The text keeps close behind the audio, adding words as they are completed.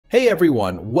Hey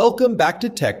everyone, welcome back to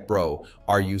Techbro.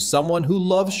 Are you someone who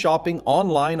loves shopping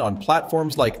online on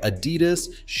platforms like Adidas,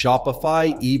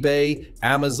 Shopify, eBay,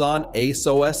 Amazon,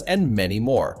 ASOS, and many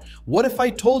more? What if I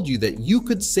told you that you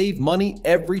could save money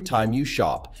every time you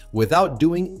shop without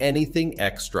doing anything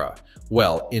extra?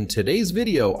 Well, in today's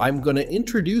video, I'm going to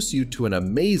introduce you to an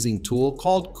amazing tool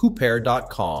called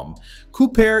Coupert.com.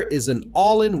 Coupert is an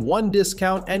all-in-one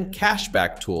discount and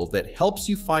cashback tool that helps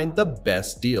you find the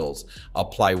best deals,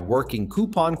 apply working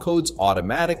coupon codes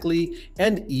automatically,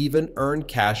 and even earn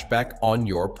cashback on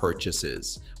your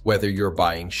purchases. Whether you're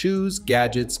buying shoes,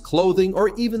 gadgets, clothing,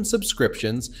 or even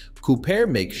subscriptions, Coupert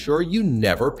makes sure you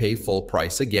never pay full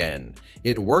price again.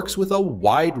 It works with a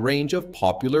wide range of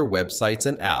popular websites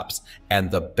and apps, and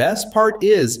the best part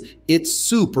is it's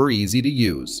super easy to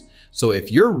use. So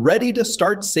if you're ready to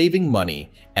start saving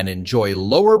money and enjoy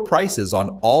lower prices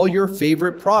on all your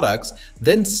favorite products,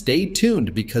 then stay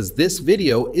tuned because this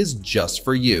video is just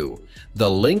for you. The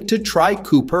link to try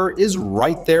Coupert is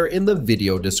right there in the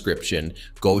video description.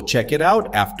 Go check it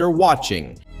out after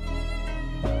watching.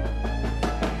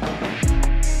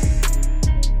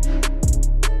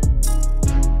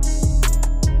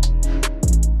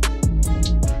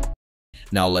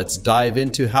 Now let's dive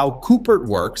into how Coupert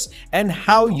works and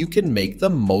how you can make the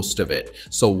most of it.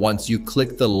 So once you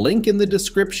click the link in the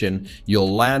description,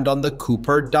 you'll land on the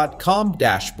Coupert.com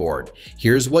dashboard.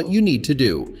 Here's what you need to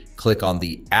do. Click on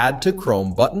the Add to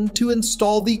Chrome button to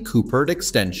install the Coupert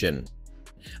extension.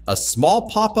 A small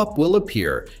pop-up will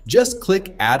appear. Just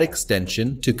click Add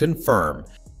Extension to confirm.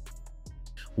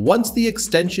 Once the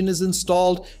extension is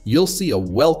installed, you'll see a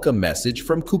welcome message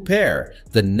from Coupert.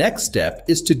 The next step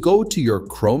is to go to your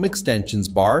Chrome extensions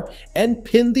bar and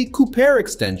pin the Coupert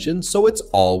extension so it's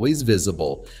always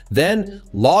visible. Then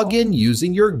log in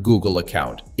using your Google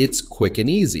account. It's quick and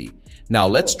easy. Now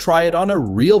let's try it on a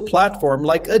real platform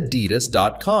like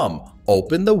Adidas.com.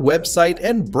 Open the website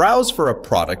and browse for a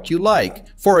product you like.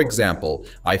 For example,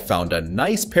 I found a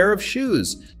nice pair of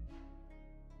shoes.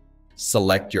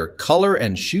 Select your color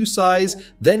and shoe size,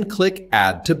 then click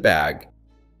Add to Bag.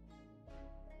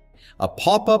 A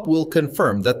pop-up will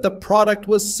confirm that the product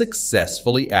was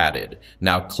successfully added.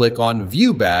 Now click on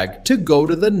View Bag to go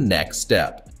to the next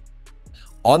step.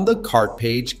 On the cart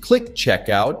page, click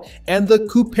Checkout, and the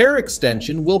Coupert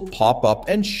extension will pop up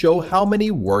and show how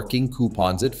many working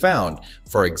coupons it found.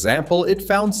 For example, it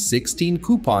found 16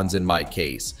 coupons in my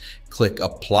case. Click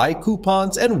Apply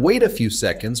Coupons and wait a few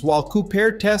seconds while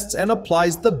Coupert tests and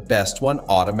applies the best one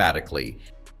automatically.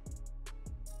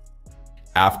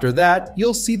 After that,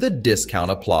 you'll see the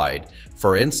discount applied.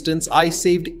 For instance, I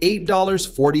saved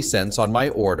 $8.40 on my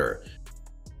order.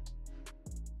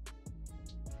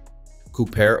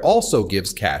 Coupert also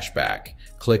gives cashback.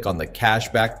 Click on the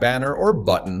cashback banner or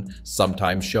button,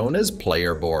 sometimes shown as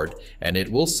player board, and it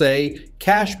will say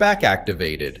cashback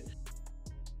activated.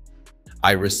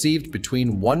 I received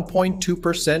between 1.2% to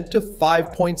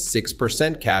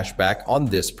 5.6% cashback on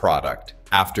this product.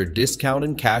 After discount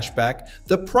and cashback,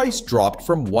 the price dropped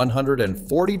from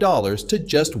 $140 to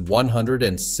just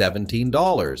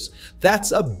 $117.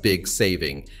 That's a big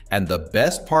saving, and the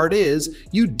best part is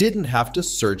you didn't have to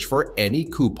search for any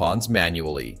coupons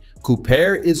manually.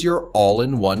 Coupert is your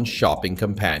all-in-one shopping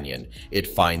companion. It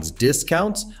finds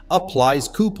discounts, applies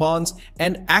coupons,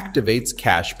 and activates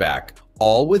cashback,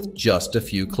 all with just a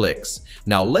few clicks.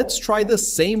 Now let's try the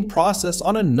same process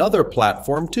on another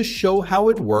platform to show how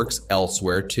it works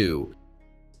elsewhere too.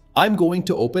 I'm going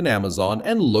to open Amazon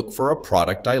and look for a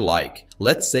product I like,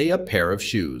 let's say a pair of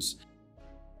shoes.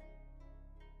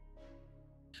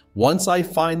 Once I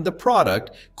find the product,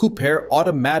 Coupert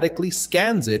automatically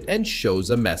scans it and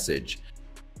shows a message.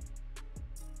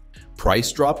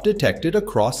 Price drop detected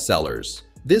across sellers.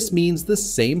 This means the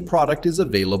same product is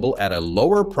available at a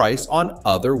lower price on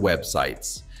other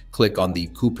websites. Click on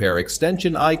the Coupert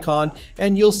extension icon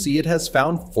and you'll see it has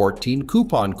found 14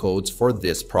 coupon codes for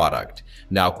this product.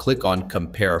 Now click on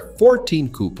Compare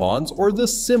 14 coupons or the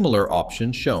similar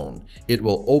option shown. It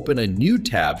will open a new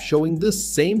tab showing the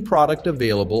same product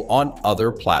available on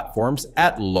other platforms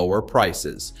at lower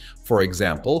prices. For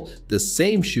example, the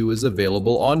same shoe is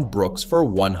available on Brooks for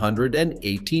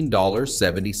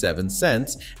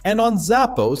 $118.77, and on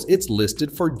Zappos it's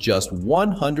listed for just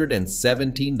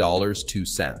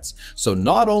 $117.02. So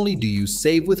not only do you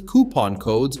save with coupon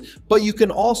codes, but you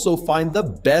can also find the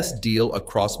best deal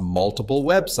across multiple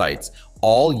websites,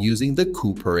 all using the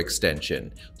Coupert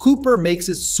extension. Coupert makes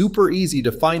it super easy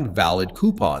to find valid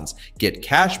coupons, get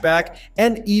cashback,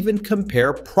 and even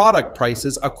compare product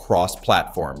prices across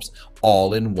platforms,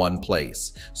 all in one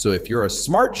place. So if you're a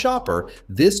smart shopper,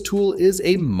 this tool is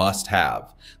a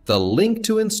must-have. The link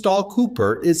to install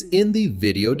Coupert is in the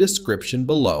video description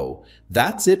below.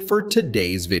 That's it for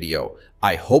today's video.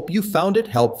 I hope you found it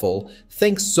helpful.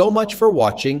 Thanks so much for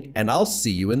watching, and I'll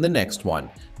see you in the next one.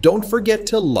 Don't forget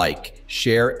to like,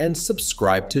 share, and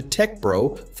subscribe to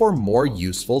TechBro for more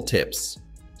useful tips.